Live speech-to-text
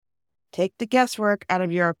Take the guesswork out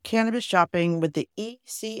of your cannabis shopping with the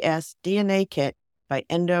ECS DNA Kit by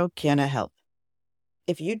Endo Canna Health.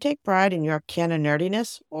 If you take pride in your canna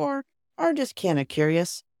nerdiness or are just canna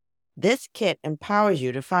curious, this kit empowers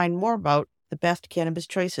you to find more about the best cannabis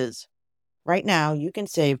choices. Right now, you can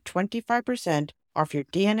save 25% off your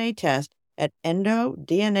DNA test at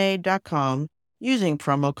endodna.com using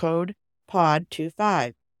promo code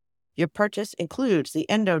POD25. Your purchase includes the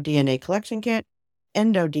Endo DNA Collection Kit,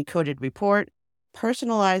 Endo Decoded Report,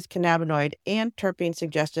 personalized cannabinoid and terpene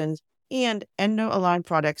suggestions, and Endo-aligned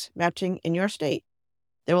products matching in your state.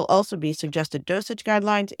 There will also be suggested dosage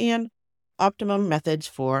guidelines and optimum methods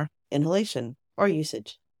for inhalation or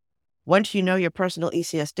usage. Once you know your personal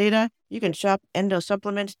ECS data, you can shop Endo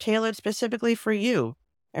supplements tailored specifically for you.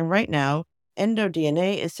 And right now, Endo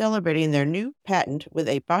DNA is celebrating their new patent with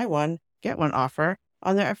a buy one, get one offer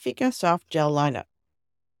on their Afika Soft Gel lineup.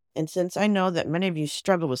 And since I know that many of you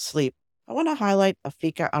struggle with sleep, I want to highlight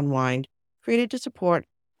Afika Unwind, created to support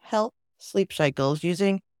health sleep cycles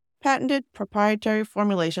using patented proprietary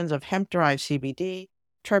formulations of hemp-derived CBD,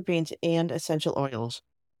 terpenes, and essential oils.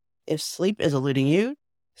 If sleep is eluding you,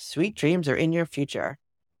 sweet dreams are in your future.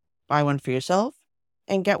 Buy one for yourself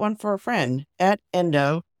and get one for a friend at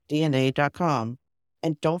endodna.com.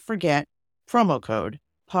 And don't forget promo code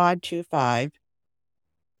POD25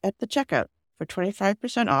 at the checkout for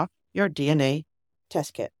 25% off your DNA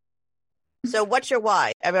test kit. So what's your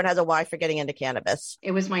why? Everyone has a why for getting into cannabis.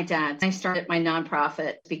 It was my dad. I started my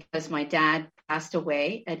nonprofit because my dad passed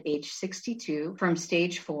away at age 62 from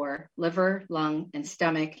stage 4 liver, lung, and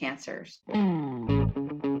stomach cancers.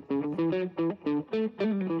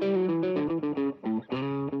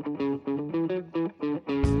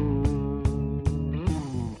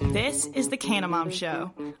 This is The Canna Mom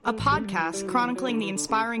Show, a podcast chronicling the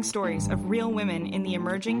inspiring stories of real women in the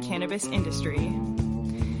emerging cannabis industry.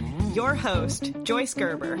 Your host, Joyce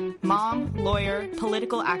Gerber, mom, lawyer,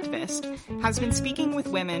 political activist, has been speaking with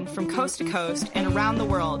women from coast to coast and around the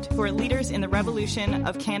world who are leaders in the revolution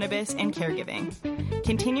of cannabis and caregiving,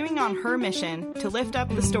 continuing on her mission to lift up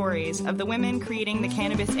the stories of the women creating the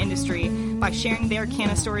cannabis industry by sharing their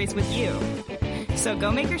canna stories with you. So go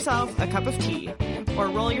make yourself a cup of tea or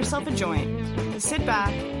roll yourself a joint, sit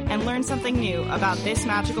back, and learn something new about this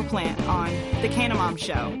magical plant on The Canna Mom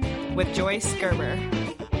Show with Joyce Gerber.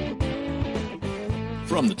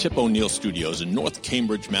 From the Tip O'Neill Studios in North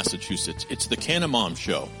Cambridge, Massachusetts, it's the Canna Mom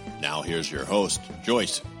Show. Now here's your host,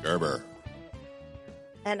 Joyce Gerber.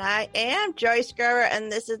 And I am Joyce Gerber,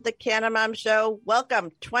 and this is the Canna Mom Show.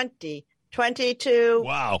 Welcome, 2022.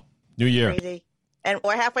 Wow, new year. Crazy. And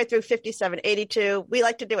we're halfway through 5782. We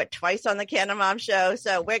like to do it twice on the Canna Mom Show,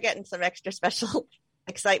 so we're getting some extra special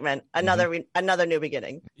excitement. Another new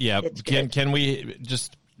beginning. Yeah, can we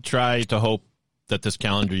just try to hope that this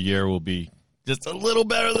calendar year will be just a little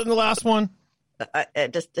better than the last one?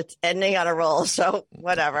 It's ending on a roll, so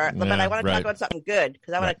whatever. Yeah, but I want to talk about something good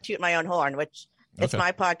because I want to toot my own horn, which it's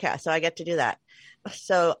my podcast, so I get to do that.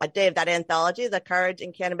 So, Dave, that anthology, The Courage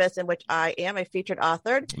in Cannabis, in which I am a featured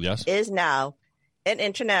author, is now an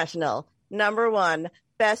international #1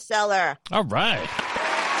 bestseller. All right.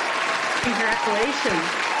 Congratulations.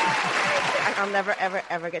 I'll never, ever,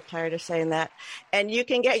 ever get tired of saying that. And you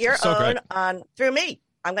can get your own through me.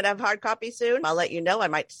 I'm going to have hard copy soon. I'll let you know. I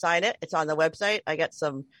might sign it. It's on the website. I got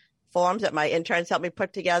some forms that my interns helped me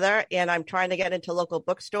put together, and I'm trying to get into local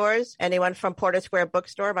bookstores. Anyone from Porter Square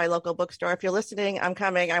Bookstore, my local bookstore, if you're listening, I'm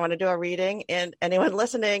coming. I want to do a reading. And anyone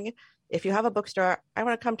listening, if you have a bookstore, I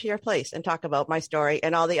want to come to your place and talk about my story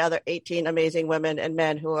and all the other 18 amazing women and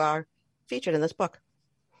men who are featured in this book.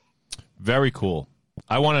 Very cool.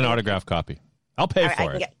 I want an autograph copy. I'll pay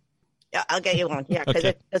for it. I'll get you one. Yeah, because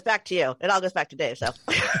it goes back to you. It all goes back to Dave. So,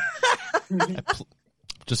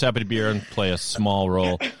 just happy to be here and play a small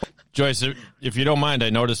role. Joyce, if you don't mind, I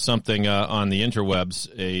noticed something on the interwebs.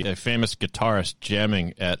 A famous guitarist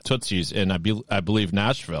jamming at Tootsie's in, I believe,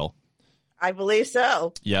 Nashville. I believe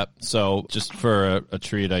so. Yep. So, just for a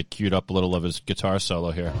treat, I queued up a little of his guitar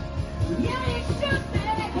solo here.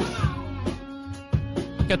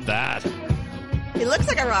 Look at that. He looks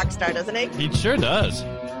like a rock star, doesn't he? He sure does.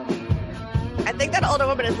 I think that older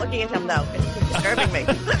woman is looking at him, though. It's disturbing me.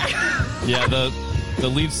 Yeah, the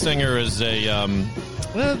lead singer is a, I'm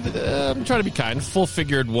trying to be kind,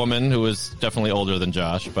 full-figured woman who is definitely older than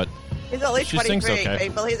Josh, but he's only 23, okay.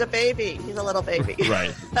 People. He's a baby. He's a little baby.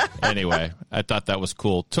 Right. Anyway, I thought that was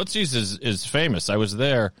cool. Tootsie's is famous. I was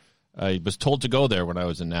there. I was told to go there when I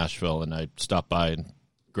was in Nashville, and I stopped by. And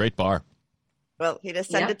great bar. Well, he just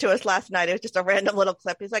sent Yep. it to us last night. It was just a random little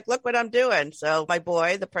clip. He's like, look what I'm doing. So my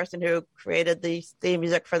boy, the person who created the theme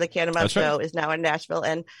music for the Canada show, is now in Nashville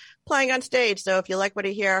and playing on stage. So if you like what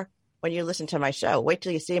you hear when you listen to my show, wait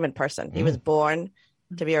till you see him in person. He was born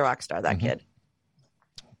to be a rock star, that kid.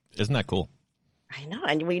 Isn't that cool? I know.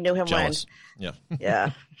 And we knew him Jealous. when. Yeah.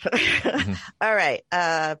 All right.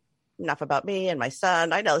 Enough about me and my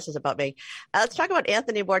son. I know this is about me. Let's talk about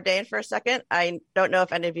Anthony Bourdain for a second. I don't know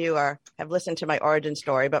if any of you have listened to my origin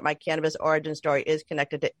story, but my cannabis origin story is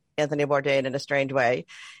connected to Anthony Bourdain in a strange way.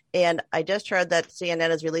 And I just heard that CNN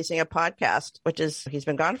is releasing a podcast, he's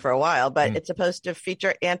been gone for a while, but it's supposed to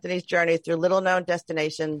feature Anthony's journey through little-known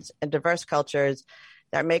destinations and diverse cultures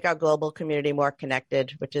that make our global community more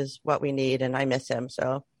connected, which is what we need. And I miss him.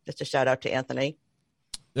 So just a shout out to Anthony.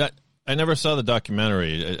 I never saw the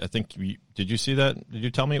documentary. I think, did you see that? Did you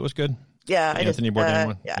tell me it was good? Yeah. Anthony Bourdain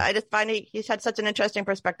one? Yeah, I just find he's had such an interesting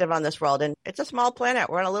perspective on this world. And it's a small planet.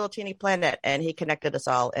 We're on a little teeny planet. And he connected us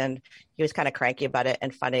all. And he was kind of cranky about it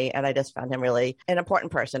and funny. And I just found him really an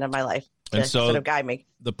important person in my life to sort of guide me.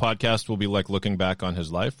 The podcast will be like looking back on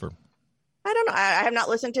his life? Or I don't know. I have not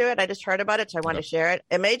listened to it. I just heard about it. So I want to share it.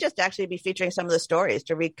 It may just actually be featuring some of the stories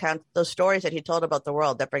to recount those stories that he told about the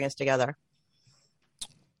world that bring us together.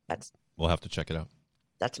 We'll have to check it out.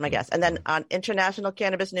 That's my guess. And then on international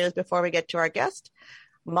cannabis news, before we get to our guest,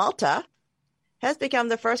 Malta has become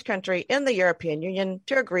the first country in the European Union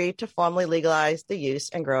to agree to formally legalize the use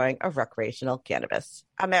and growing of recreational cannabis.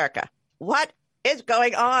 America, what is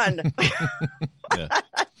going on?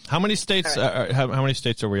 How many states? How many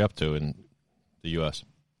states are we up to in the U.S.?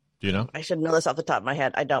 Do you know? I should know this off the top of my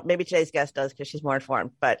head. I don't. Maybe today's guest does because she's more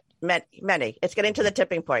informed, but many. It's getting to the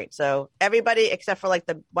tipping point. So everybody except for like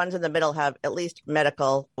the ones in the middle have at least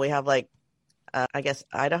medical. We have like, I guess,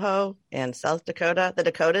 Idaho and South Dakota, the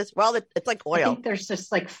Dakotas. Well, it's like oil. I think there's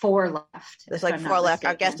just like 4 left. There's like 4 left.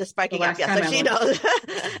 Our guest is spiking up. Yeah, so she knows.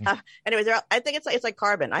 Anyways, I think it's like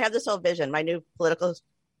carbon. I have this whole vision. My new political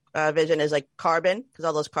vision is like carbon, because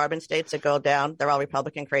all those carbon states that go down, they're all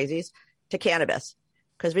Republican crazies, to cannabis.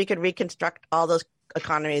 Because we could reconstruct all those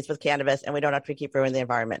economies with cannabis and we don't have to keep ruining the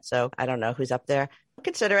environment. So I don't know who's up there.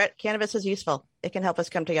 Consider it. Cannabis is useful. It can help us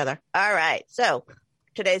come together. All right. So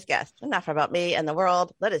today's guest. Enough about me and the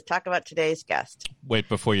world. Let us talk about today's guest. Wait,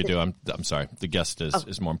 before you do, I'm sorry. The guest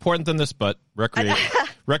is more important than this, but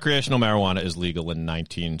recreational marijuana is legal in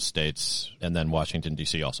 19 states and then Washington,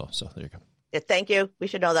 D.C. also. So there you go. Yeah, thank you. We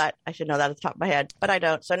should know that. I should know that at the top of my head, but I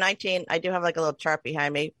don't. So 19, I do have like a little chart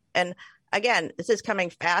behind me. And again, this is coming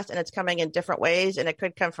fast and it's coming in different ways. And it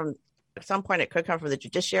could come from, at some point, it could come from the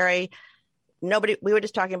judiciary. We were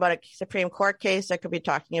just talking about a Supreme Court case that could be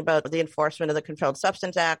talking about the enforcement of the Controlled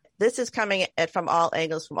Substance Act. This is coming from all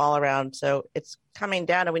angles, from all around. So it's coming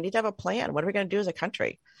down and we need to have a plan. What are we going to do as a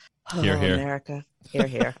country? Here, here. America. Here,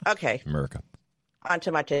 here. Okay. America. On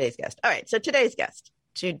to my today's guest. All right. So today's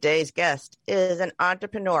guest is an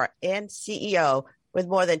entrepreneur and CEO with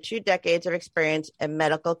more than 2 decades of experience in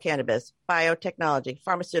medical cannabis, biotechnology,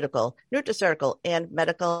 pharmaceutical, nutraceutical, and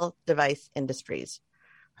medical device industries.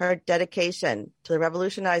 Her dedication to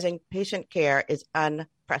revolutionizing patient care is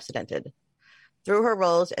unprecedented. Through her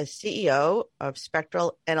roles as CEO of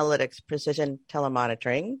Spectral Analytics Precision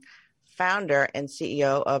Telemonitoring, founder and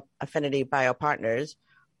CEO of Affinity Biopartners,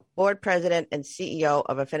 board president and CEO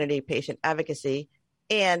of Affinity Patient Advocacy,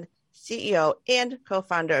 and CEO and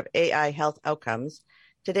co-founder of AI Health Outcomes,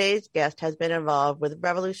 today's guest has been involved with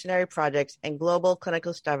revolutionary projects and global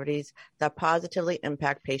clinical studies that positively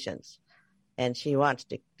impact patients. And she wants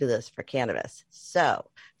to do this for cannabis. So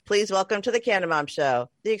please welcome to the Canamom Show,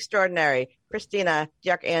 the extraordinary Christina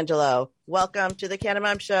DiArcangelo. Welcome to the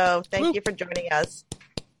Canamom Show. Thank you for joining us.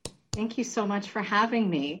 Thank you so much for having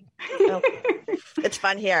me. It's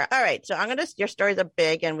fun here. All right. So your stories are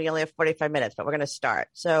big and we only have 45 minutes, but we're going to start.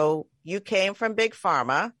 So you came from Big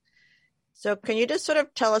Pharma. So can you just sort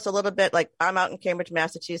of tell us a little bit, like I'm out in Cambridge,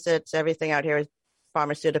 Massachusetts. Everything out here is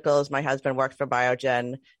pharmaceuticals. My husband works for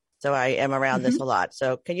Biogen. So I am around this a lot.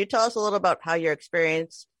 So can you tell us a little about how you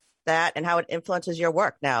experienced that and how it influences your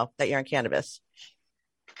work now that you're in cannabis?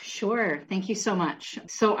 Sure. Thank you so much.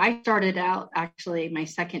 So I started out, actually, my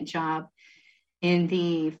second job in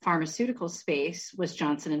the pharmaceutical space was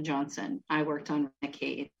Johnson & Johnson. I worked on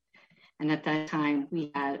Remicade. And at that time,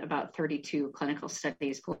 we had about 32 clinical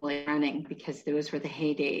studies globally running because those were the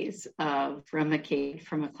heydays of Remicade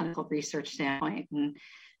from a clinical research standpoint. And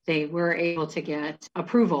they were able to get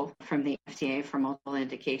approval from the FDA for multiple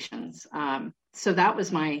indications. So that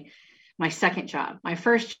was my second job. My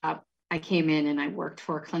first job I came in and I worked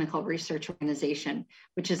for a clinical research organization,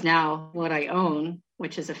 which is now what I own,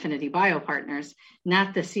 which is Affinity Biopartners,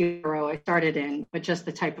 not the CRO I started in, but just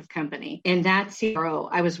the type of company. In that CRO,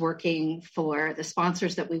 I was working for the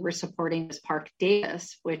sponsors that we were supporting was Park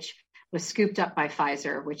Davis, which was scooped up by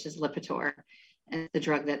Pfizer, which is Lipitor, and the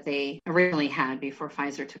drug that they originally had before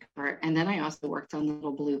Pfizer took over. And then I also worked on the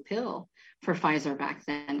little blue pill for Pfizer back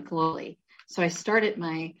then globally. So I started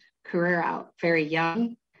my career out very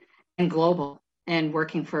young and global and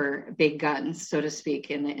working for big guns, so to speak,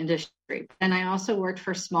 in the industry. And I also worked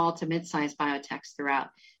for small to mid-sized biotechs throughout.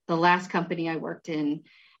 The last company I worked in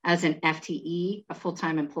as an FTE, a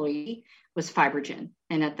full-time employee, was Fibrogen.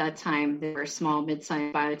 And at that time, they were a small,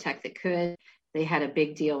 mid-sized biotech that could. They had a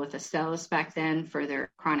big deal with Astellas back then for their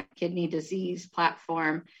chronic kidney disease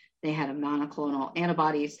platform. They had a monoclonal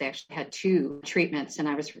antibodies. They actually had 2 treatments. And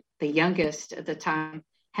I was the youngest at the time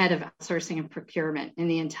head of outsourcing and procurement in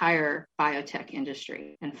the entire biotech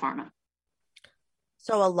industry and pharma.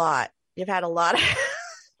 So a lot. You've had a lot.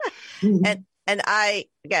 And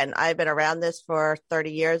I've been around this for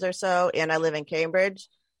 30 years or so, and I live in Cambridge.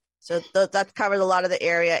 So that covers a lot of the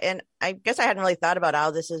area. And I guess I hadn't really thought about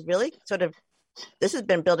how this is really this has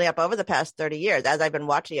been building up over the past 30 years as I've been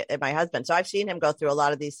watching it in my husband. So I've seen him go through a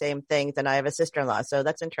lot of these same things, and I have a sister-in-law. So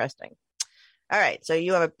that's interesting. All right. So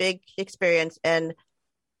you have a big experience, and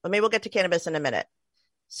maybe we'll get to cannabis in a minute.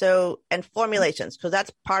 So, and formulations, because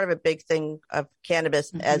that's part of a big thing of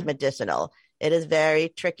cannabis as medicinal. It is very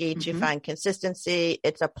tricky to find consistency.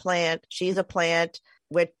 It's a plant. She's a plant.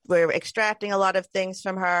 We're extracting a lot of things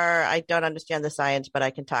from her. I don't understand the science, but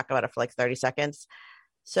I can talk about it for like 30 seconds.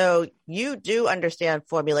 So you do understand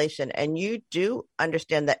formulation, and you do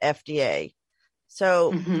understand the FDA.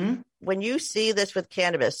 So when you see this with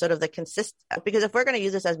cannabis, sort of the because if we're going to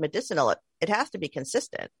use this as medicinal, it has to be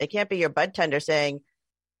consistent. It can't be your bud tender saying,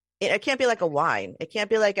 it can't be like a wine. It can't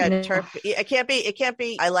be like a it can't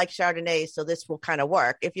be, I like Chardonnay, so this will kind of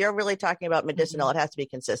work. If you're really talking about medicinal, it has to be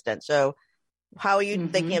consistent. So how are you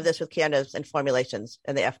thinking of this with cannabis and formulations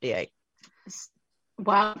and the FDA?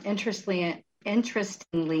 Well, interestingly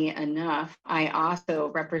enough, I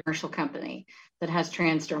also represent a commercial company that has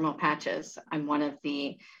transdermal patches. I'm one of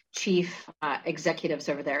the chief executives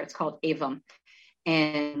over there. It's called Avum.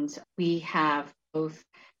 And we have both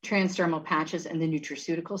transdermal patches in the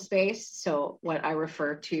nutraceutical space. So what I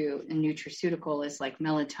refer to in nutraceutical is like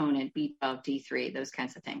melatonin, B12, D3, those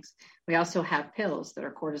kinds of things. We also have pills that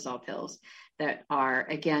are cortisol pills that are,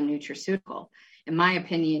 again, nutraceutical. In my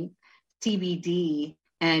opinion, CBD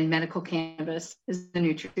and medical cannabis is a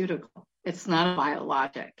nutraceutical. It's not a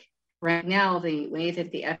biologic. Right now, the way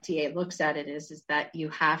that the FDA looks at it is that you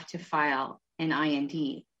have to file an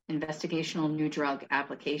IND, investigational new drug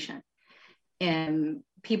application. And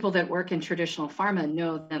people that work in traditional pharma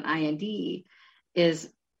know that IND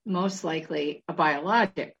is most likely a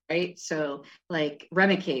biologic, right? So like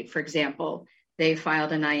Remicade, for example, they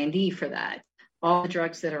filed an IND for that. All the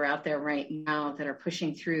drugs that are out there right now that are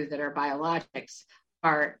pushing through that are biologics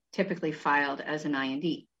are typically filed as an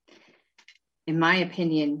IND. In my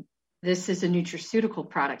opinion, this is a nutraceutical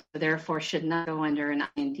product, so therefore should not go under an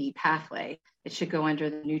IND pathway. It should go under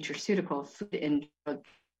the Nutraceutical Food and Drug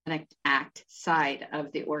Act side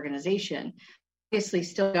of the organization, obviously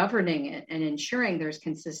still governing it and ensuring there's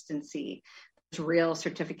consistency. There's real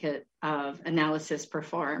certificate of analysis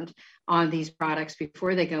performed on these products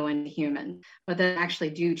before they go into human, but then actually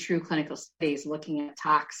do true clinical studies looking at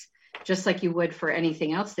tox, just like you would for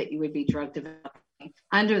anything else that you would be drug developing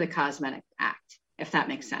under the Cosmetic Act, if that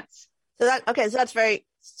makes sense.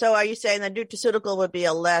 So are you saying the nutraceutical would be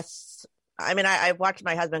a less, I mean, I've watched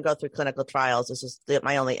my husband go through clinical trials. This is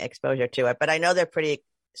my only exposure to it, but I know they're pretty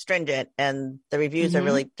stringent and the reviews are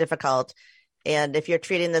really difficult. And if you're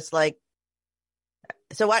treating this like,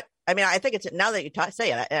 so what, I mean, I think it's, now that you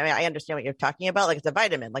say it, I mean, I understand what you're talking about. Like it's a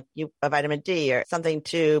vitamin, like a vitamin D or something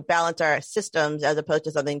to balance our systems as opposed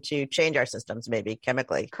to something to change our systems, maybe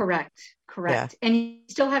chemically. Correct. Yeah. And you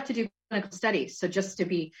still have to do clinical studies. So just to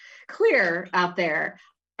be clear out there,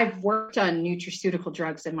 I've worked on nutraceutical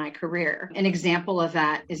drugs in my career. An example of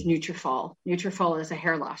that is Nutrafol. Nutrafol is a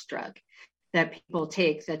hair loss drug that people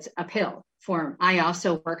take that's a pill form. I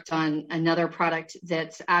also worked on another product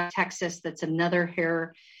that's out of Texas that's another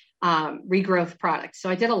hair regrowth product. So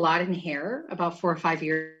I did a lot in hair about 4 or 5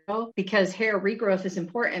 years ago because hair regrowth is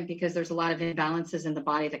important because there's a lot of imbalances in the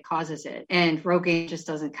body that causes it. And Rogaine just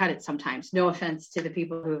doesn't cut it sometimes. No offense to the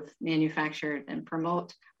people who've manufactured and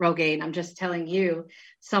promote Rogaine. I'm just telling you,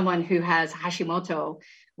 someone who has Hashimoto,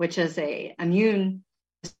 which is a immune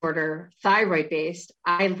disorder, thyroid-based,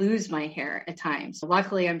 I lose my hair at times.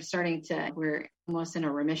 Luckily, we're almost in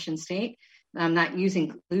a remission state. I'm not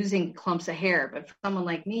losing clumps of hair, but for someone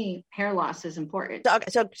like me, hair loss is important.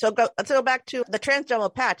 Let's go back to the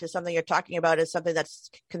transdermal patch. Is something you're talking about is something that's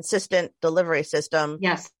consistent delivery system.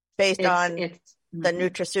 Yes. Based on the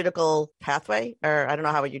nutraceutical pathway, or I don't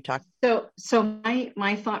know how would you talk. So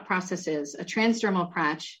my thought process is a transdermal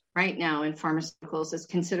patch right now in pharmaceuticals is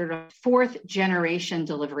considered a 4th generation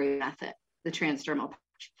delivery method, the transdermal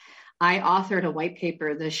patch. I authored a white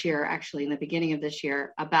paper this year, actually in the beginning of this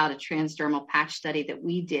year, about a transdermal patch study that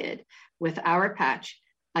we did with our patch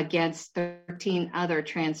against 13 other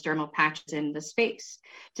transdermal patches in the space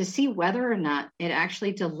to see whether or not it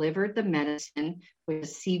actually delivered the medicine with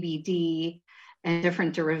CBD and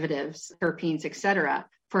different derivatives, terpenes, et cetera,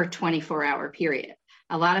 for a 24-hour period.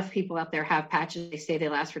 A lot of people out there have patches, they say they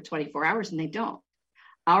last for 24 hours and they don't.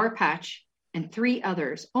 Our patch and 3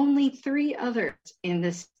 others, only 3 others in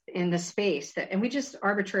the space and we just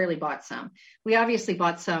arbitrarily bought some. We obviously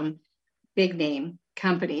bought some big name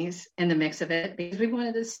companies in the mix of it because we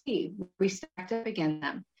wanted to see we stacked up against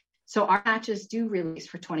them. So our patches do release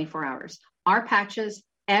for 24 hours. Our patches,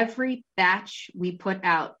 every batch we put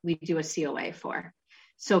out, we do a COA for.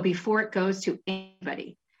 So before it goes to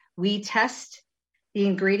anybody, we test the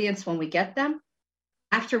ingredients when we get them.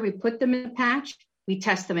 After we put them in the patch, we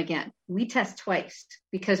test them again. We test twice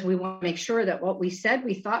because we want to make sure that what we said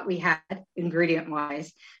we thought we had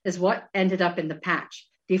ingredient-wise is what ended up in the patch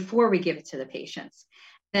before we give it to the patients.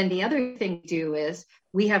 Then the other thing we do is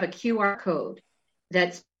we have a QR code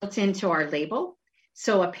that's built into our label.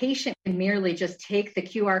 So a patient can merely just take the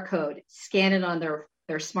QR code, scan it on their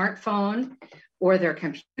smartphone or their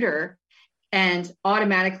computer, and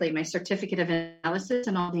automatically my certificate of analysis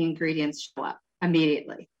and all the ingredients show up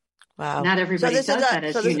immediately. Wow. Not everybody does that,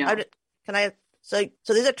 as you know.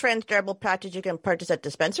 So these are transdermal patches you can purchase at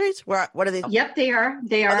dispensaries? What are these? Yep, they are.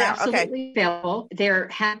 They are absolutely okay. available. They're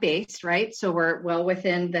hemp-based, right? So we're well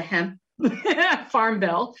within the hemp farm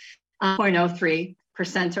bill,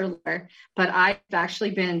 0.03% or lower. But I've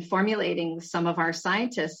actually been formulating with some of our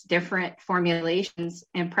scientists different formulations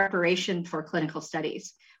in preparation for clinical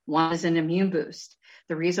studies. One is an immune boost.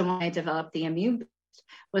 The reason why I developed the immune boost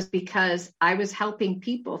was because I was helping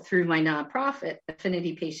people through my nonprofit,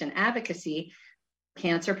 Affinity Patient Advocacy,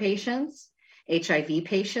 cancer patients, HIV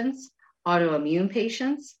patients, autoimmune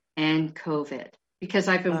patients, and COVID. Because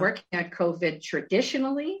I've been working on COVID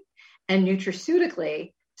traditionally and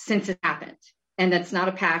nutraceutically since it happened. And that's not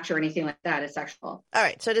a patch or anything like that. It's actual. All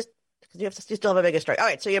right. So you still have a bigger story. All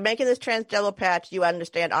right. So you're making this transdermal patch. You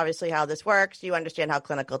understand obviously how this works. You understand how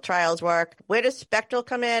clinical trials work. Where does Spectral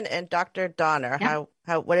come in and Dr. Donner? Yep.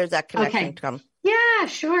 Where does that connection come? Yeah,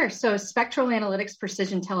 sure. So Spectral Analytics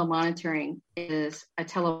Precision Telemonitoring is a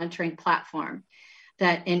telemonitoring platform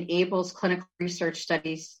that enables clinical research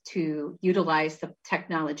studies to utilize the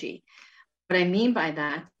technology. What I mean by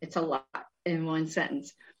that, it's a lot in one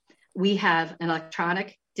sentence. We have an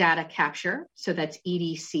electronic data capture, so that's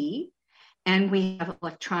EDC, and we have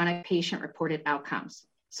electronic patient-reported outcomes.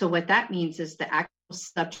 So what that means is the actual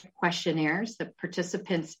subject questionnaires that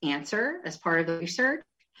participants answer as part of the research,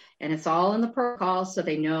 and it's all in the protocol, so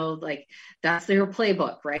they know like that's their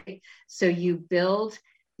playbook, right? So you build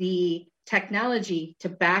the technology to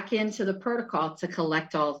back into the protocol to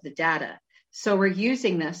collect all of the data. So we're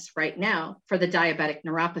using this right now for the diabetic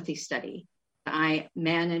neuropathy study I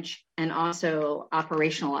manage and also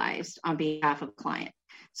operationalized on behalf of the client.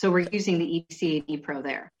 So we're using the EDC and ePro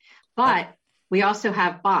there. But we also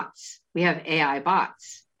have bots. We have AI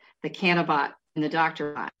bots, the Canabot and the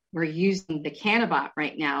DoctorBot. We're using the Canabot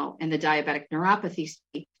right now in the diabetic neuropathy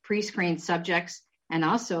study, pre-screen subjects, and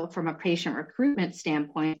also from a patient recruitment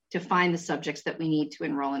standpoint to find the subjects that we need to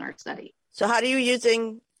enroll in our study. So how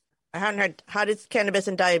does cannabis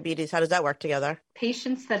and diabetes, how does that work together?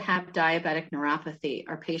 Patients that have diabetic neuropathy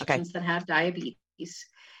are patients that have diabetes.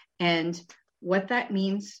 And what that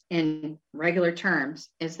means in regular terms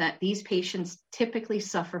is that these patients typically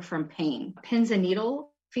suffer from pain, pins and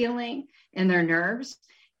needle feeling in their nerves,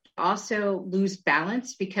 also lose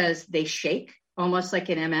balance because they shake, almost like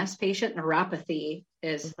an MS patient. Neuropathy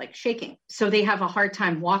is like shaking. So they have a hard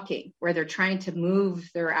time walking where they're trying to move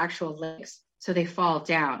their actual legs. So they fall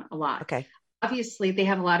down a lot. Okay. Obviously, they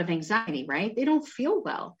have a lot of anxiety, right? They don't feel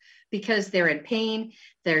well because they're in pain,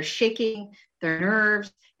 they're shaking, their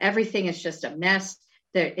nerves, everything is just a mess.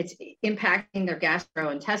 It's impacting their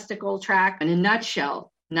gastrointestinal tract. In a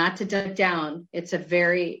nutshell, not to dive down, it's a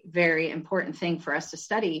very, very important thing for us to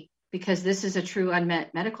study because this is a true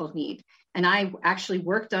unmet medical need. And I actually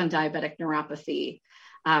worked on diabetic neuropathy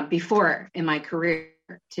before in my career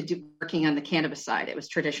working on the cannabis side. It was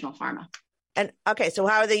traditional pharma. And okay, so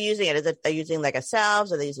how are they using it? Is it they using like a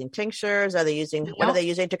salves? Are they using tinctures? Are they using what are they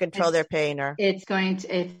using to control their pain? Or it's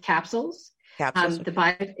capsules. Capsules.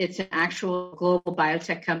 It's an actual global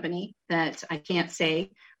biotech company that I can't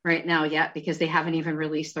say right now yet because they haven't even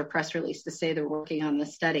released their press release to say they're working on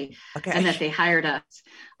this study and that they hired us.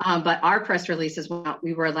 But our press releases,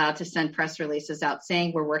 we were allowed to send press releases out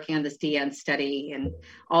saying we're working on this DN study and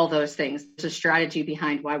all those things. There's a strategy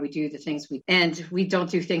behind why we do the things and we don't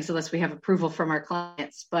do things unless we have approval from our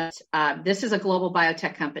clients. But this is a global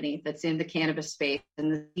biotech company that's in the cannabis space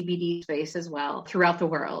and the CBD space as well throughout the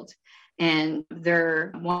world. And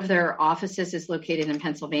one of their offices is located in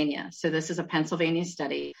Pennsylvania. So this is a Pennsylvania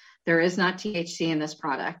study. There is not THC in this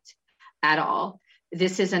product at all.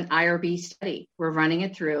 This is an IRB study. We're running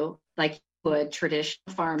it through, like you would,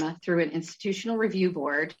 traditional pharma, through an institutional review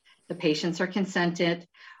board. The patients are consented.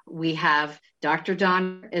 We have Dr.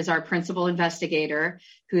 Don is our principal investigator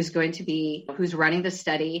who's running the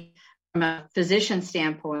study from a physician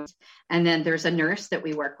standpoint. And then there's a nurse that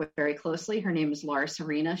we work with very closely. Her name is Laura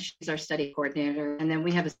Serena. She's our study coordinator. And then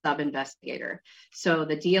we have a sub-investigator. So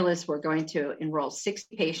the deal is we're going to enroll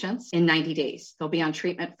 60 patients in 90 days. They'll be on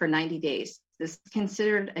treatment for 90 days. This is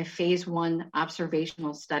considered a phase 1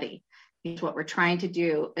 observational study. Because what we're trying to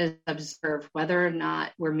do is observe whether or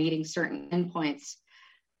not we're meeting certain endpoints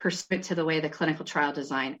pursuant to the way the clinical trial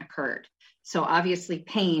design occurred. So obviously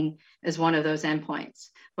pain is one of those endpoints,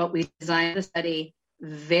 but we designed the study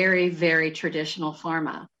very, very traditional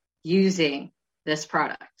pharma using this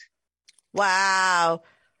product. Wow.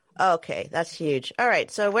 Okay, that's huge. All right,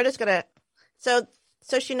 so we're just gonna. So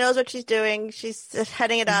she knows what she's doing. She's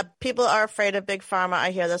heading it up. People are afraid of big pharma. I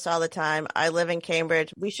hear this all the time. I live in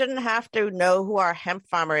Cambridge. We shouldn't have to know who our hemp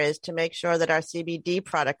farmer is to make sure that our CBD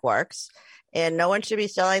product works. And no one should be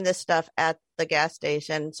selling this stuff at the gas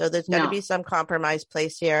station. So there's got to be some compromise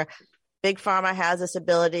place here. Big pharma has this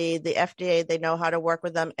ability. The FDA, they know how to work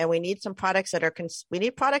with them, and we need some products that are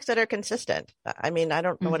consistent. I mean, I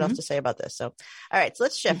don't know what else to say about this. So, all right, so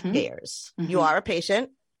let's shift gears. You are a patient.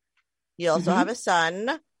 You also have a son.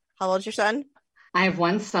 How old is your son? I have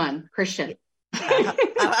one son, Christian.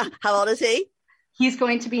 How old is he? He's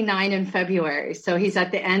going to be 9 in February, so he's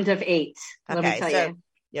at the end of 8. Let me tell you.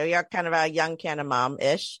 You're kind of a young kind of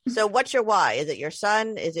mom-ish. So what's your why? Is it your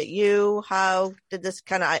son? Is it you? How did this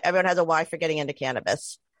everyone has a why for getting into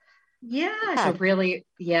cannabis. Yeah. So really,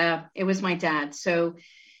 it was my dad. So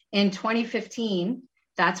in 2015,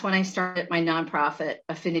 that's when I started my nonprofit,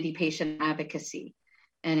 Affinity Patient Advocacy.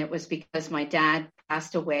 And it was because my dad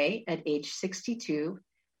passed away at age 62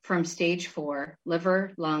 from stage 4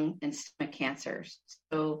 liver, lung, and stomach cancers.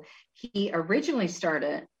 So he originally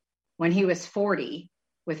started when he was 40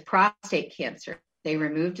 with prostate cancer. They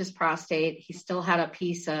removed his prostate. He still had a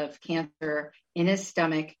piece of cancer in his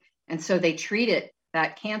stomach. And so they treated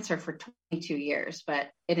that cancer for 22 years, but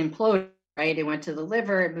it imploded, right? It went to the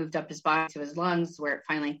liver, it moved up his body to his lungs where it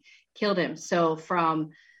finally killed him. So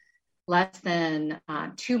from less than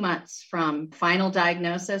 2 months from final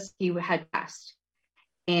diagnosis, he had passed.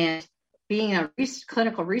 And being a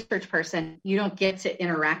clinical research person, you don't get to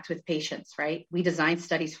interact with patients, right? We design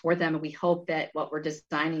studies for them, and we hope that what we're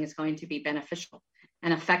designing is going to be beneficial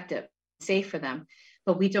and effective, safe for them.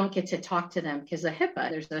 But we don't get to talk to them because of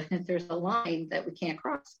HIPAA. There's a line that we can't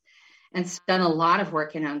cross. And so I've done a lot of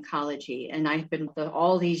work in oncology, and I've been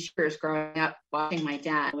all these years growing up watching my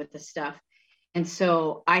dad with this stuff. And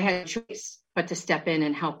so I had a choice but to step in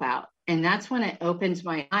and help out. And that's when it opened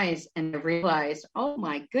my eyes and I realized, oh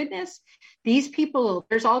my goodness, these people,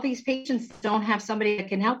 there's all these patients that don't have somebody that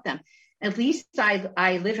can help them. At least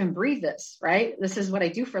I live and breathe this, right? This is what I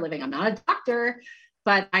do for a living. I'm not a doctor,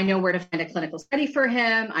 but I know where to find a clinical study for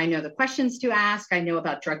him. I know the questions to ask. I know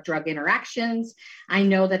about drug-drug interactions. I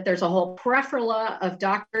know that there's a whole plethora of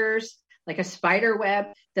doctors, like a spider web,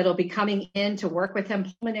 that'll be coming in to work with him,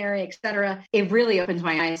 pulmonary, et cetera. It really opened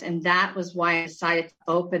my eyes. And that was why I decided to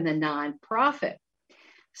open the nonprofit.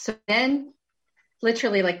 So then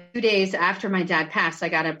literally like 2 days after my dad passed, I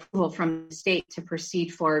got approval from the state to proceed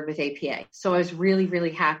forward with APA. So I was really,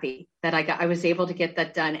 really happy that I was able to get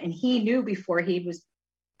that done. And he knew before he was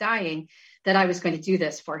dying that I was going to do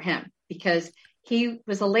this for him because he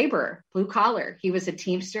was a laborer, blue collar. He was a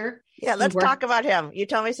Teamster. Yeah, let's talk about him. You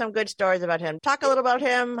tell me some good stories about him. Talk a little about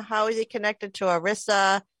him. How is he connected to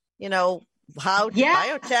ERISA? How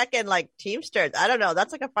biotech and like Teamsters. I don't know.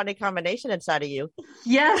 That's like a funny combination inside of you.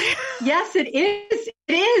 Yes, it is.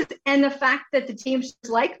 It is. And the fact that the Teamsters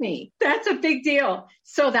like me, that's a big deal.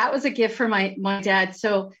 So that was a gift for my dad.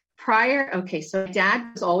 So my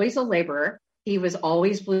dad was always a laborer. He was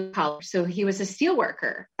always blue collar. So he was a steel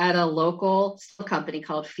worker at a local steel company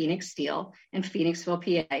called Phoenix Steel in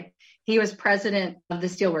Phoenixville, PA. He was president of the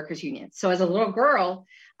Steelworkers Union. So as a little girl,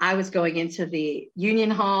 I was going into the union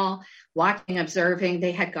hall, watching, observing.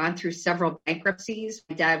 They had gone through several bankruptcies.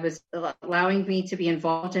 My dad was allowing me to be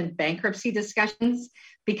involved in bankruptcy discussions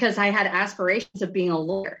because I had aspirations of being a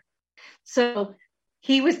lawyer. So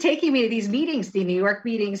he was taking me to these meetings, the New York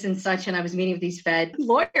meetings and such, and I was meeting with these Fed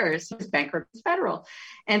lawyers. It was bankrupt federal.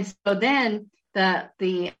 And so then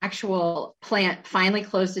the actual plant finally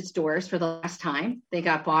closed its doors for the last time. They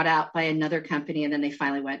got bought out by another company, and then they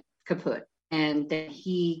finally went kaput. And then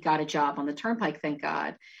he got a job on the turnpike, thank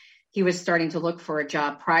God. He was starting to look for a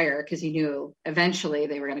job prior because he knew eventually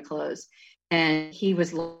they were going to close. And he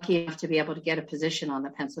was lucky enough to be able to get a position on the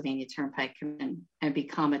Pennsylvania Turnpike and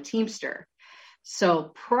become a Teamster.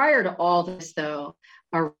 So prior to all this, though,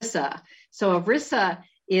 ERISA. So ERISA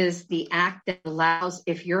is the act that allows,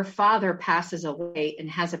 if your father passes away and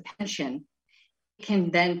has a pension, it can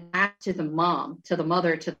then pass to the mom, to the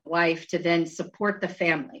mother, to the wife, to then support the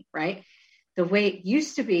family, right? The way it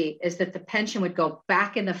used to be is that the pension would go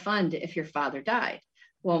back in the fund if your father died.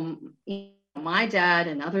 Well, my dad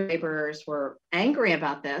and other laborers were angry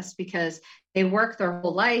about this because they worked their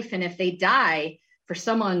whole life. And if they die for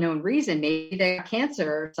some unknown reason, maybe they got cancer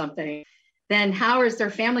or something, then how is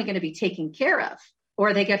their family going to be taken care of?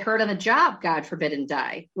 Or they get hurt on the job, God forbid, and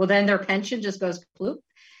die. Well, then their pension just goes bloop.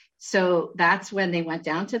 So that's when they went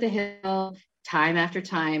down to the Hill time after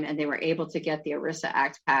time, and they were able to get the ERISA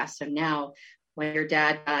Act passed. So now when your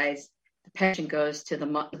dad dies, the pension goes to the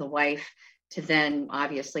wife to then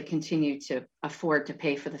obviously continue to afford to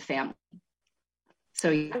pay for the family.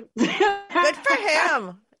 So yeah. Good for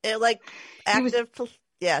him. Active.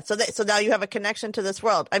 Yeah. So now you have a connection to this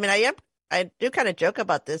world. I mean, I do kind of joke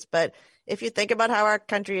about this, but if you think about how our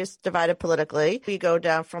country is divided politically, we go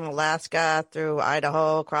down from Alaska through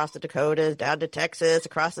Idaho, across the Dakotas, down to Texas,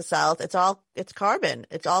 across the South. It's carbon.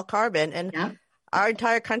 It's all carbon. And yeah. Our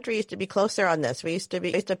entire country used to be closer on this. It used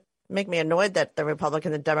to make me annoyed that the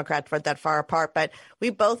Republicans and Democrats weren't that far apart, but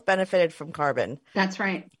we both benefited from carbon. That's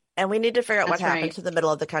right. And we need to figure out That's what happens right. to the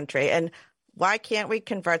middle of the country. And why can't we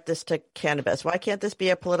convert this to cannabis? Why can't this be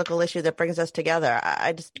a political issue that brings us together?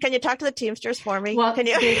 Can you talk to the Teamsters for me? Well, Can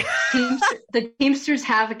you? the Teamsters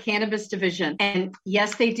have a cannabis division, and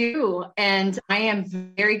yes, they do. And I am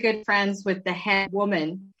very good friends with the head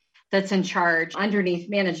woman that's in charge underneath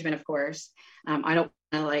management, of course. I don't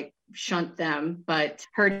want to shunt them, but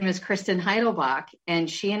her name is Kristen Heidelbach, and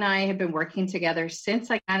she and I have been working together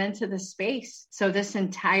since I got into the space. So this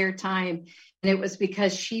entire time, and it was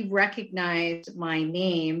because she recognized my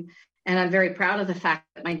name. And I'm very proud of the fact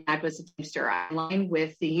that my dad was a Teamster. I aligned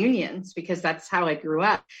with the unions because that's how I grew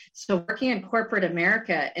up. So working in corporate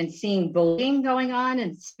America and seeing bullying going on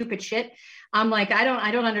and stupid shit, I'm like, I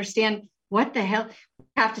don't understand what the hell. We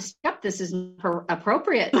have to stop. This isn't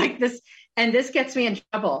appropriate. Like this. And this gets me in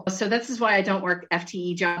trouble. So this is why I don't work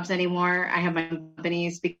FTE jobs anymore. I have my own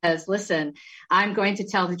companies because, listen, I'm going to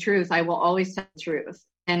tell the truth. I will always tell the truth.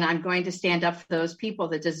 And I'm going to stand up for those people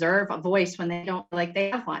that deserve a voice when they don't feel like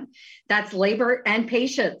they have one. That's labor and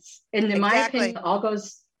patience. And in my opinion, it all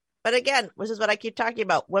goes. But again, this is what I keep talking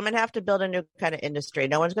about. Women have to build a new kind of industry.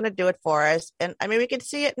 No one's going to do it for us. And I mean, we can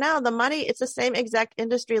see it now. The money, it's the same exact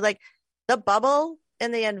industry. Like the bubble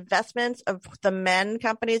and the investments of the men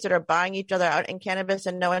companies that are buying each other out in cannabis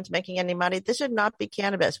and no one's making any money. This should not be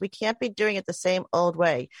cannabis. We can't be doing it the same old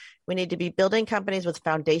way. We need to be building companies with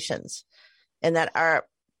foundations and that are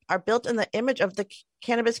built in the image of the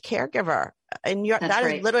cannabis caregiver. And that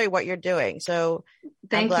is literally what you're doing. So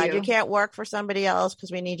I'm glad you can't work for somebody else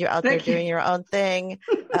because we need you out there doing your own thing.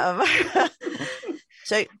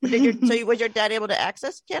 So was your dad able to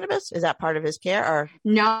access cannabis? Is that part of his care or?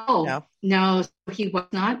 No, he was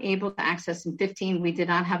not able to access. In 2015, we did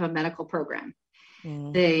not have a medical program.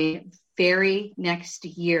 The very next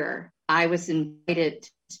year, I was invited to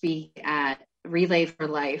speak at Relay for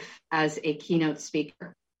Life as a keynote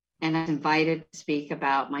speaker. And I was invited to speak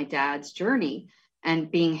about my dad's journey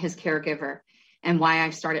and being his caregiver and why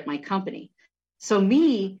I started my company. So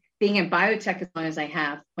me being in biotech as long as I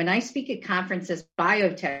have, when I speak at conferences,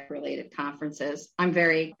 biotech related conferences,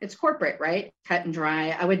 it's corporate, right? Cut and dry.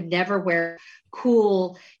 I would never wear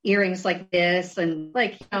cool earrings like this and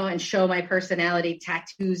and show my personality,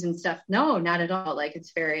 tattoos and stuff. No, not at all.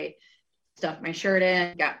 It's very stuff my shirt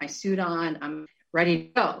in, got my suit on, I'm ready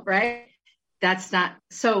to go, right? That's not,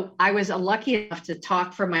 so I was lucky enough to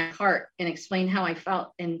talk from my heart and explain how I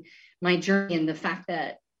felt in my journey and the fact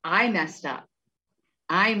that I messed up.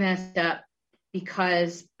 I messed up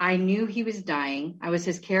because I knew he was dying. I was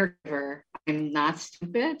his caregiver. I'm not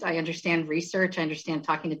stupid. I understand research. I understand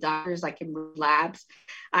talking to doctors. I can read labs.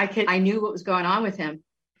 I knew what was going on with him.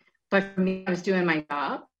 But for me, I was doing my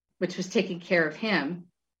job, which was taking care of him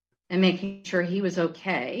and making sure he was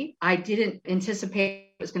okay. I didn't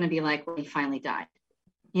anticipate it was going to be like when he finally died.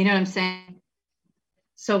 You know what I'm saying?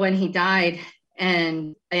 So when he died,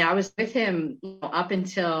 and I was with him, up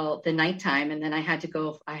until the nighttime, and then I had to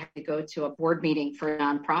go to a board meeting for a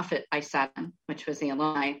nonprofit I sat on, which was the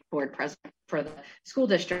alumni board president for the school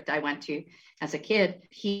district I went to as a kid.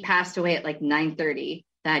 He passed away at like 9:30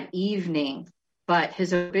 that evening, but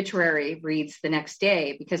his obituary reads the next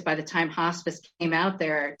day, because by the time hospice came out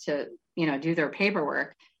there to, do their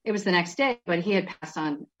paperwork, it was the next day, but he had passed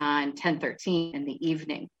on 10:13 in the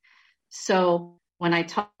evening. So when I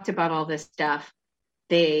talked about all this stuff,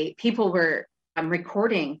 people were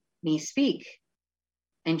recording me speak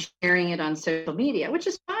and sharing it on social media, which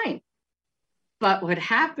is fine. But what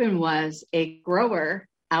happened was a grower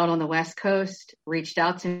out on the West Coast reached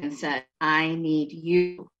out to me and said, I need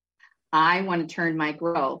you. I want to turn my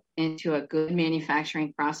grow into a good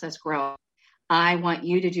manufacturing process grow. I want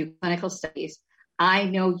you to do clinical studies. I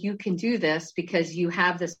know you can do this because you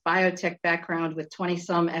have this biotech background with 20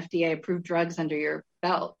 some FDA approved drugs under your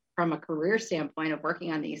belt from a career standpoint of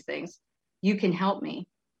working on these things. You can help me.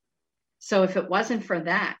 So if it wasn't for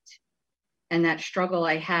that and that struggle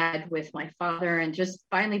I had with my father and just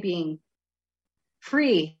finally being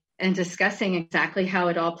free and discussing exactly how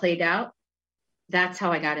it all played out, that's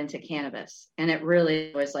how I got into cannabis. And it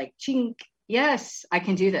really was like, chink, yes, I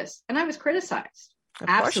can do this. And I was criticized. Of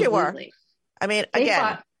course you were. I mean,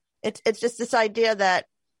 again, it's just this idea that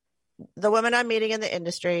the women I'm meeting in the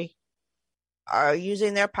industry are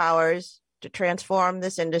using their powers to transform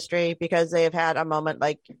this industry because they have had a moment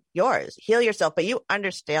like yours. Heal yourself. But you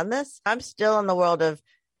understand this. I'm still in the world of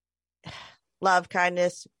love,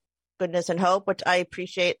 kindness, goodness, and hope, which I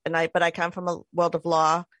appreciate. But I come from a world of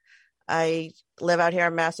law. I live out here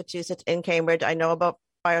in Massachusetts, in Cambridge. I know about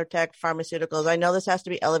biotech, pharmaceuticals. I know this has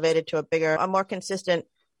to be elevated to a more consistent.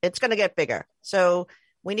 It's going to get bigger. So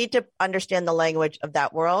we need to understand the language of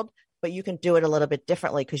that world, but you can do it a little bit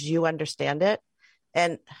differently because you understand it.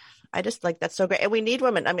 And I just like, that's so great. And we need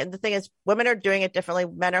women. I mean, the thing is, women are doing it differently.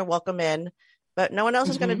 Men are welcome in, but no one else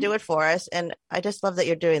is going to do it for us. And I just love that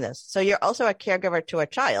you're doing this. So you're also a caregiver to a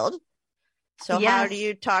child. So how do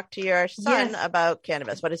you talk to your son about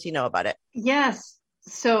cannabis? What does he know about it? Yes.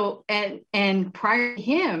 So, and prior to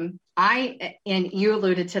him, and you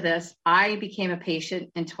alluded to this, I became a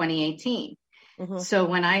patient in 2018. Mm-hmm. So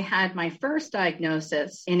when I had my first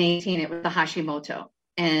diagnosis in 18, it was the Hashimoto,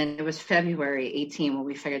 and it was February 18 when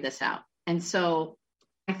we figured this out. And so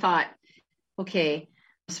I thought, okay,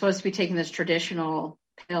 I'm supposed to be taking this traditional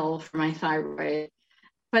pill for my thyroid,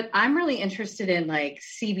 but I'm really interested in like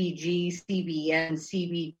CBG, CBN,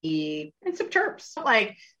 CBD, and some terps,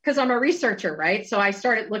 like, because I'm a researcher, right? So I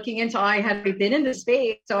started looking into, I had been in the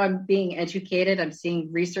space, so I'm being educated. I'm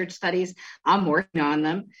seeing research studies. I'm working on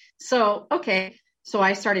them. So, okay. So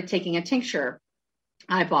I started taking a tincture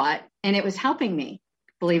I bought, and it was helping me,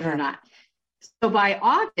 believe it or not. So by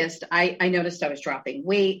August, I noticed I was dropping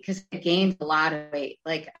weight because I gained a lot of weight.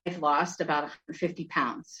 Like I've lost about 150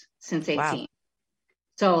 pounds since 18. Wow.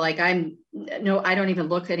 So like I don't even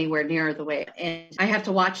look anywhere near the weight. And I have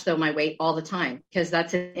to watch though my weight all the time because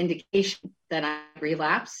that's an indication that I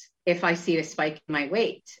relapse if I see a spike in my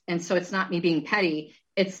weight. And so it's not me being petty.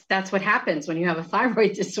 That's what happens when you have a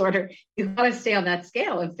thyroid disorder. You got to stay on that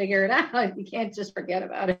scale and figure it out. You can't just forget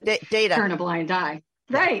about it. Data. Turn a blind eye.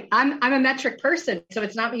 Yeah. Right. I'm a metric person. So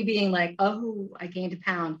it's not me being like, oh, I gained a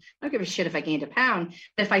pound. I don't give a shit if I gained a pound.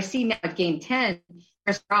 But if I see now I've gained 10,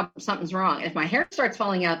 there's a problem, something's wrong. If my hair starts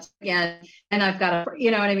falling out again, and I've got you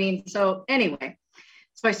know what I mean? So anyway,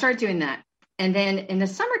 so I started doing that. And then in the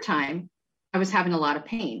summertime, I was having a lot of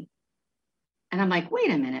pain. And I'm like, wait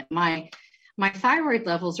a minute, my thyroid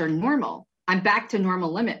levels are normal. I'm back to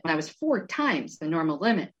normal limit when I was 4 times the normal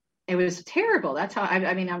limit. It was terrible. That's how,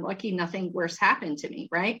 I'm lucky nothing worse happened to me,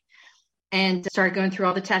 right? And started going through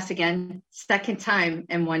all the tests again. Second time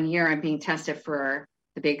in 1 year, I'm being tested for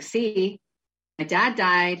the big C. My dad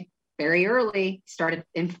died very early, started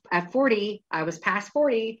at 40. I was past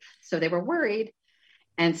 40, so they were worried.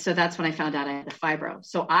 And so that's when I found out I had the fibro.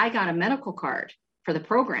 So I got a medical card for the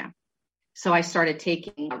program. So I started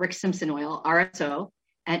taking Rick Simpson oil, RSO,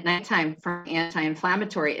 at nighttime for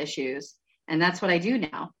anti-inflammatory issues. And that's what I do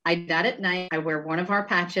now. I do that at night. I wear one of our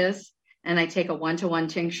patches and I take a 1-to-1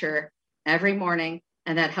 tincture every morning,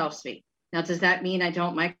 and that helps me. Now, does that mean I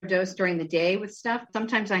don't microdose during the day with stuff?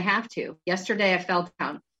 Sometimes I have to. Yesterday, I fell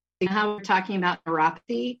down. You know how we're talking about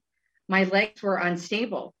neuropathy? My legs were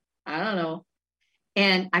unstable. I don't know.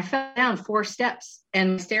 And I fell down 4 steps,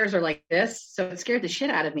 and the stairs are like this. So it scared the shit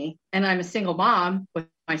out of me. And I'm a single mom with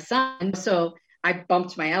my son. So I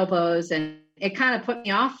bumped my elbows, and it kind of put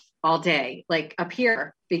me off all day, like up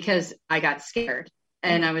here, because I got scared.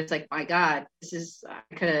 And I was like, my God,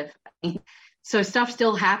 I could have. So stuff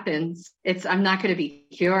still happens. I'm not going to be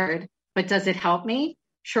cured, but does it help me?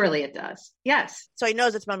 Surely it does. Yes. So he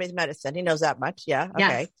knows it's mommy's medicine. He knows that much. Yeah.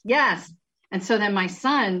 Okay. Yes. And so then my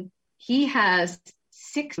son, he has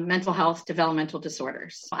 6 mental health developmental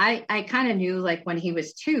disorders. I kind of knew, like, when he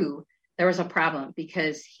was 2, there was a problem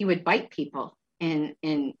because he would bite people in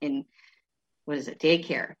what is it,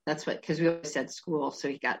 daycare. That's what, because we always said school. So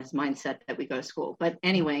he got his mindset that we go to school. But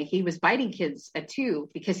anyway, he was biting kids at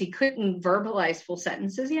 2 because he couldn't verbalize full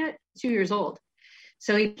sentences yet, 2 years old.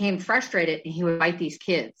 So he became frustrated and he would bite these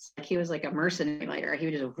kids. Like, he was like a mercenary later. He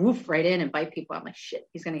would just woof right in and bite people. I'm like, shit,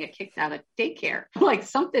 he's going to get kicked out of daycare. Like,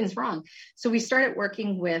 something's wrong. So we started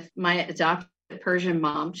working with my adopted Persian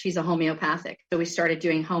mom. She's a homeopathic. So we started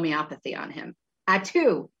doing homeopathy on him at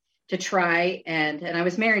 2 to try. And I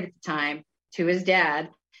was married at the time to his dad.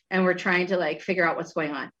 And we're trying to, like, figure out what's going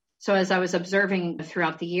on. So as I was observing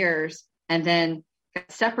throughout the years and then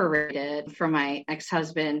got separated from my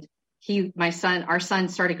ex-husband, our son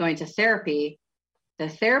started going to therapy. The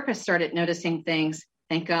therapist started noticing things.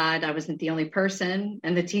 Thank God I wasn't the only person,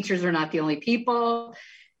 and the teachers are not the only people.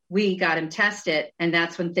 We got him tested, and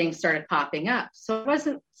that's when things started popping up. So I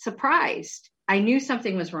wasn't surprised. I knew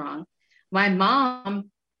something was wrong. My mom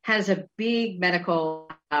has a big mental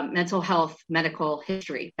health, medical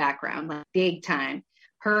history background, like big time.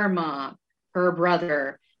 Her mom, her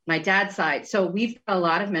brother, my dad's side. So we've got a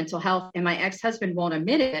lot of mental health, and my ex-husband won't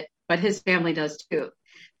admit it, but his family does too.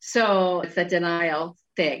 So it's a denial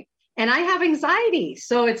thing. And I have anxiety.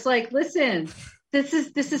 So it's like, listen, this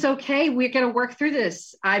is okay. We're going to work through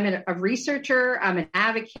this. I'm a researcher. I'm an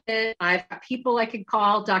advocate. I've got people I could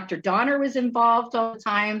call. Dr. Donner was involved all the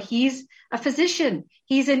time. He's a physician.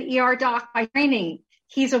 He's an ER doc by training.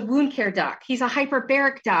 He's a wound care doc. He's a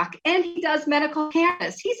hyperbaric doc, and he does medical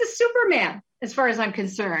cannabis. He's a Superman as far as I'm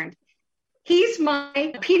concerned. He's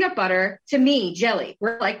my peanut butter to me, jelly.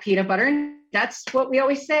 We're like peanut butter, and that's what we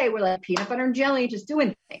always say. We're like peanut butter and jelly, just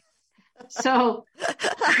doing things. So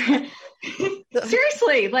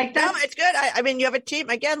seriously, like that. No, it's good. I mean, you have a team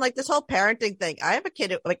again, like this whole parenting thing. I have a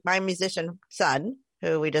kid, like my musician son,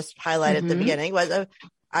 who we just highlighted at the beginning,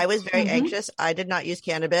 I was very anxious. I did not use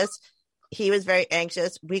cannabis. He was very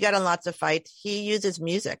anxious. We got in lots of fights. He uses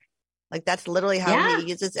music. Like, that's literally how he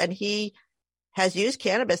uses, and he has used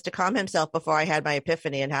cannabis to calm himself before I had my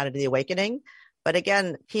epiphany and had the awakening. But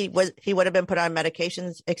again, he would have been put on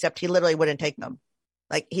medications, except he literally wouldn't take them.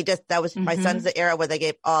 Like, that was my son's the era where they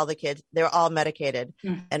gave all the kids, they were all medicated,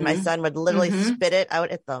 and my son would literally spit it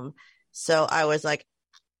out at them. So I was like,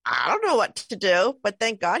 I don't know what to do, but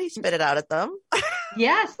thank God he spit it out at them.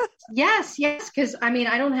 Yes. Because I mean,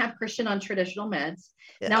 I don't have Christian on traditional meds.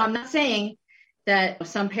 Yeah. Now, I'm not saying that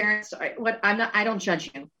some parents I don't judge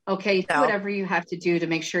you. Okay. Do whatever you have to do to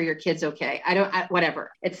make sure your kid's okay.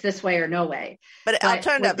 Whatever. It's this way or no way. But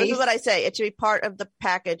alternative, this is what I say. It should be part of the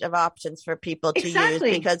package of options for people to use,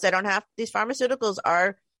 because they don't have, these pharmaceuticals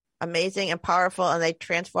are amazing and powerful and they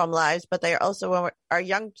transform lives, but they are also, when our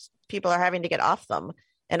young people are having to get off them.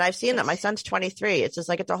 And I've seen that. My son's 23. It's just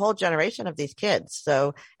like, it's a whole generation of these kids.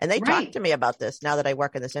 So, and they talk to me about this now that I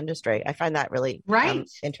work in this industry. I find that really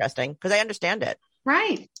interesting because I understand it.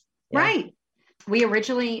 Right. We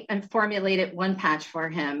originally formulated one patch for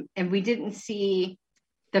him, and we didn't see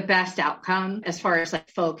the best outcome as far as like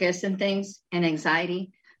focus and things and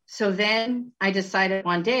anxiety. So then I decided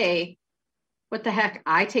one day, what the heck?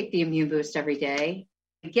 I take the immune boost every day.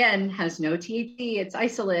 Again, has no THC. It's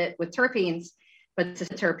isolate with terpenes. But it's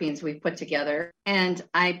the terpenes we've put together. And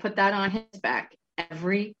I put that on his back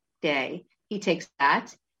every day. He takes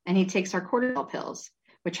that, and he takes our cortisol pills,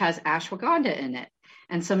 which has ashwagandha in it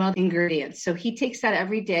and some other ingredients. So he takes that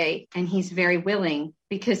every day, and he's very willing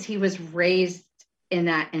because he was raised in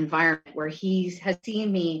that environment where he has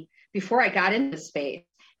seen me before I got into the space,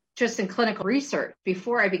 just in clinical research,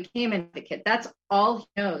 before I became an advocate. That's all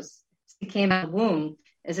he knows. He came out of the womb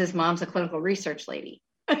is his mom's a clinical research lady.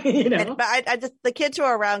 You know? But I just, the kids who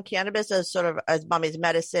are around cannabis as sort of as mommy's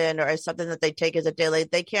medicine or as something that they take as a daily,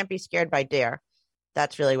 they can't be scared by dare.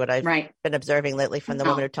 That's really what I've been observing lately from the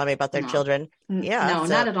women who tell me about their children. Yeah. No,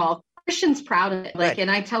 not at all. Christian's proud of it. Like, and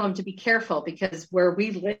I tell him to be careful because where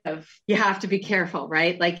we live, you have to be careful,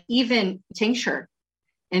 right? Like, even tincture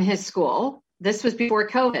in his school, this was before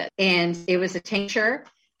COVID, and it was a tincture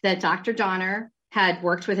that Dr. Donner had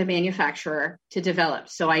worked with a manufacturer to develop.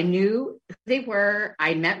 So I knew who they were.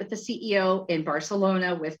 I met with the CEO in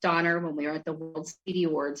Barcelona with Donner when we were at the World Speedy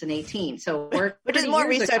Awards in 18. So we're which is more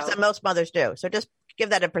research than most mothers do. So just give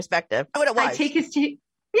that in perspective. What it was. I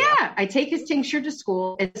take his tincture to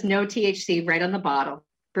school. It's no THC right on the bottle.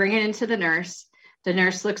 Bring it into the nurse. The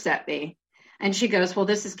nurse looks at me and she goes, well,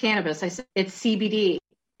 this is cannabis. I said, it's CBD.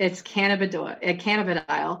 It's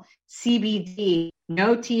cannabidiol, CBD,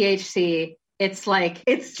 no THC.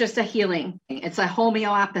 It's just a healing thing. It's a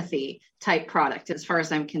homeopathy type product as far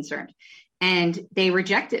as I'm concerned. And they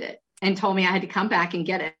rejected it and told me I had to come back and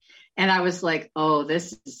get it. And I was like, oh,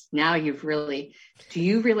 do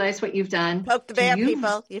you realize what you've done? Poke the bear,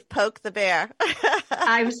 people. You've poked the bear.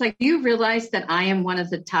 I was like, do you realize that I am one of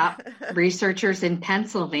the top researchers in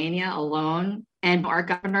Pennsylvania alone? And our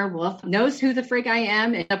Governor Wolf knows who the frig I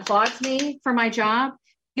am and applauds me for my job.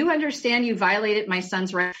 You understand you violated my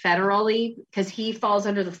son's right federally because he falls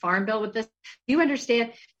under the Farm Bill with this. You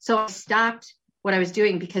understand? So I stopped what I was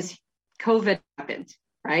doing because COVID happened,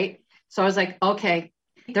 right? So I was like, okay,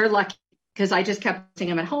 they're lucky because I just kept seeing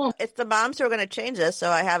them at home. It's the moms who are going to change this. So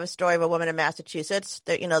I have a story of a woman in Massachusetts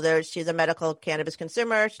that, she's a medical cannabis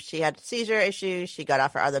consumer. She had seizure issues. She got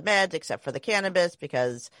off her other meds except for the cannabis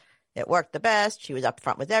because it worked the best. She was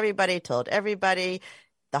upfront with everybody, told everybody.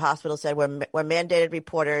 The hospital said, we're mandated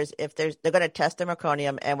reporters. If they're going to test the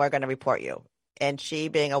meconium and we're going to report you. And she,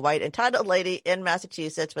 being a white entitled lady in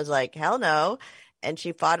Massachusetts, was like, hell no. And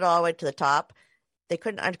she fought it all the way to the top. They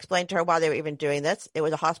couldn't explain to her why they were even doing this. It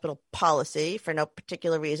was a hospital policy for no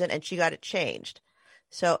particular reason, and she got it changed.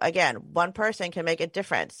 So again, one person can make a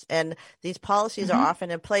difference. And these policies are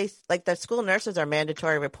often in place. Like the school nurses are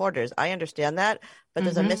mandatory reporters. I understand that, but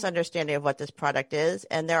there's a misunderstanding of what this product is.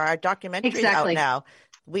 And there are documentaries out now.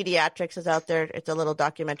 Pediatrics is out there. It's a little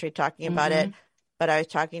documentary talking about it. But I was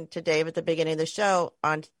talking to Dave at the beginning of the show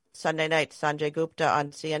on Sunday night. Sanjay Gupta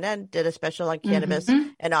on CNN did a special on cannabis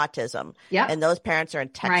and autism. And those parents are in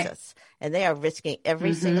Texas. And they are risking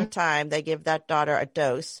every single time they give that daughter a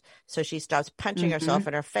dose so she stops punching herself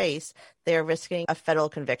in her face, they're risking a federal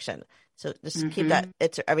conviction. So just keep that.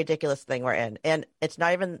 It's a ridiculous thing we're in. And it's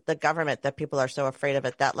not even the government that people are so afraid of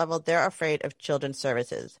at that level. They're afraid of children's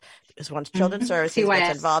services. Because once children's services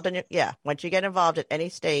gets involved in once you get involved in any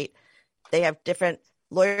state, they have different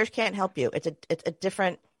lawyers can't help you. It's a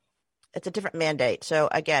different mandate. So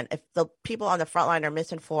again, if the people on the front line are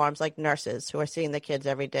misinformed, like nurses who are seeing the kids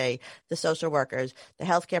every day, the social workers, the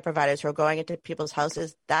healthcare providers who are going into people's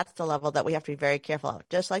houses, that's the level that we have to be very careful of.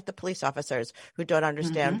 Just like the police officers who don't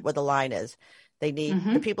understand where the line is. They need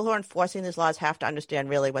the people who are enforcing these laws have to understand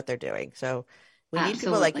really what they're doing. So we need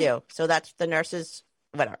people like you. So that's the nurses.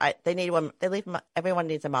 Whatever. Everyone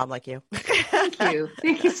needs a mom like you. Thank you.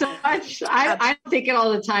 Thank you so much. I don't take it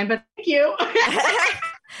all the time, but thank you.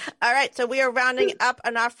 All right. So we are rounding up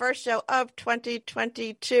on our first show of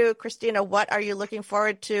 2022. Christina, what are you looking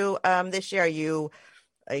forward to this year? Are you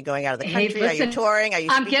going out of the country? Are you touring? Are you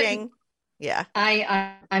speaking?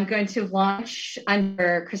 I'm going to launch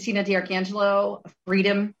under Christina DiArcangelo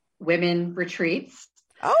Freedom Women Retreats.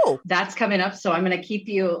 Oh, that's coming up. So I'm going to keep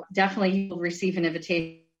you. Definitely, you'll receive an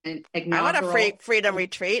invitation. I want a freedom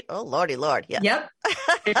retreat. Oh, Lordy Lord. Yes. Yep.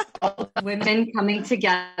 All women coming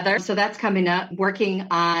together. So that's coming up. Working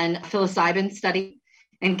on psilocybin study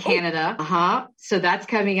in Canada. So that's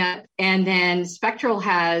coming up. And then Spectral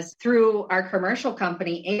has, through our commercial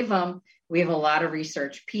company, Avum, we have a lot of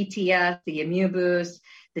research. PTS, the Immune Boost,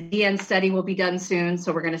 the DN study will be done soon.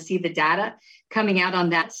 So we're going to see the data coming out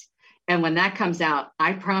on that. And when that comes out,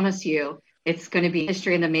 I promise you, it's going to be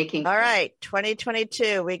history in the making. All right,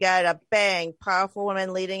 2022, we got a bang, powerful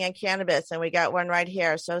women leading in cannabis, and we got one right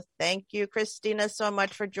here. So thank you, Christina, so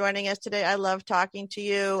much for joining us today. I love talking to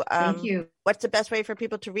you. Thank you. What's the best way for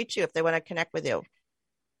people to reach you if they want to connect with you?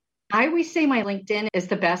 I always say my LinkedIn is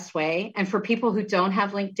the best way. And for people who don't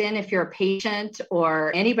have LinkedIn, if you're a patient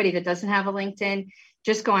or anybody that doesn't have a LinkedIn,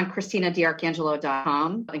 just go on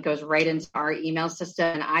ChristinaDiArcangelo.com. It goes right into our email system.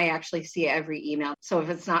 And I actually see every email. So if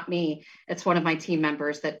it's not me, it's one of my team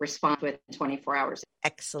members that respond within 24 hours.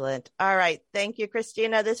 Excellent. All right. Thank you,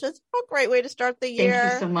 Christina. This was a great way to start the year.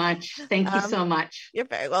 Thank you so much. Thank you so much. You're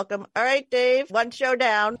very welcome. All right, Dave, one show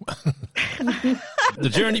down. The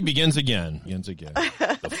journey begins again.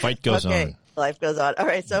 The fight goes on. Life goes on. All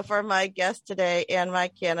right. So for my guest today and my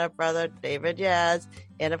Canna brother, David Yaz,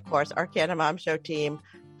 and of course, our Canna Mom Show team,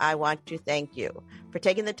 I want to thank you for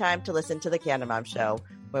taking the time to listen to the Canna Mom Show,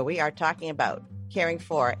 where we are talking about caring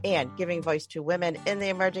for and giving voice to women in the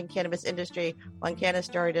emerging cannabis industry, one Canna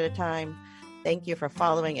story at a time. Thank you for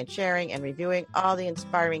following and sharing and reviewing all the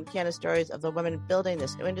inspiring cannabis stories of the women building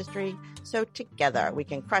this new industry, so together we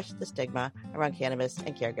can crush the stigma around cannabis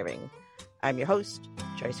and caregiving. I'm your host,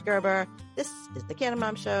 Joyce Gerber. This is the Canna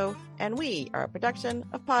Mom Show, and we are a production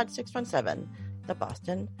of Pod 617, the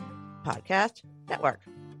Boston Podcast Network.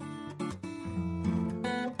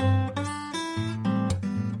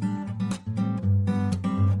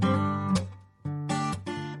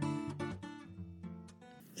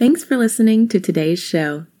 Thanks for listening to today's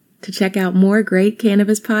show. To check out more great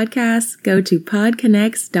cannabis podcasts, go to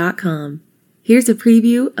podconnects.com. Here's a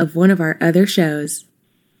preview of one of our other shows.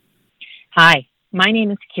 Hi, my name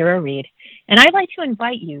is Kira Reed, and I'd like to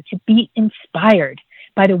invite you to be inspired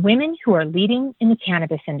by the women who are leading in the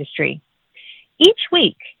cannabis industry. Each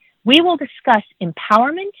week, we will discuss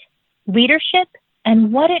empowerment, leadership,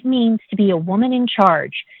 and what it means to be a woman in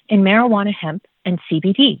charge in marijuana, hemp, and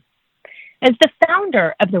CBD. As the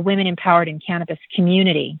founder of the Women Empowered in Cannabis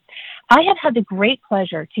community, I have had the great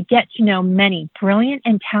pleasure to get to know many brilliant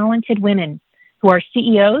and talented women who are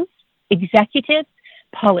CEOs, executives,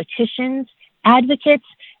 politicians, advocates,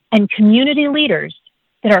 and community leaders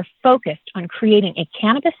that are focused on creating a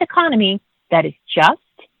cannabis economy that is just,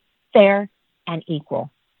 fair, and equal.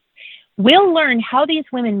 We'll learn how these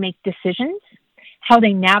women make decisions, how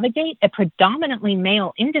they navigate a predominantly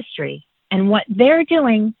male industry, and what they're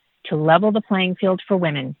doing to level the playing field for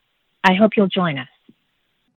women. I hope you'll join us.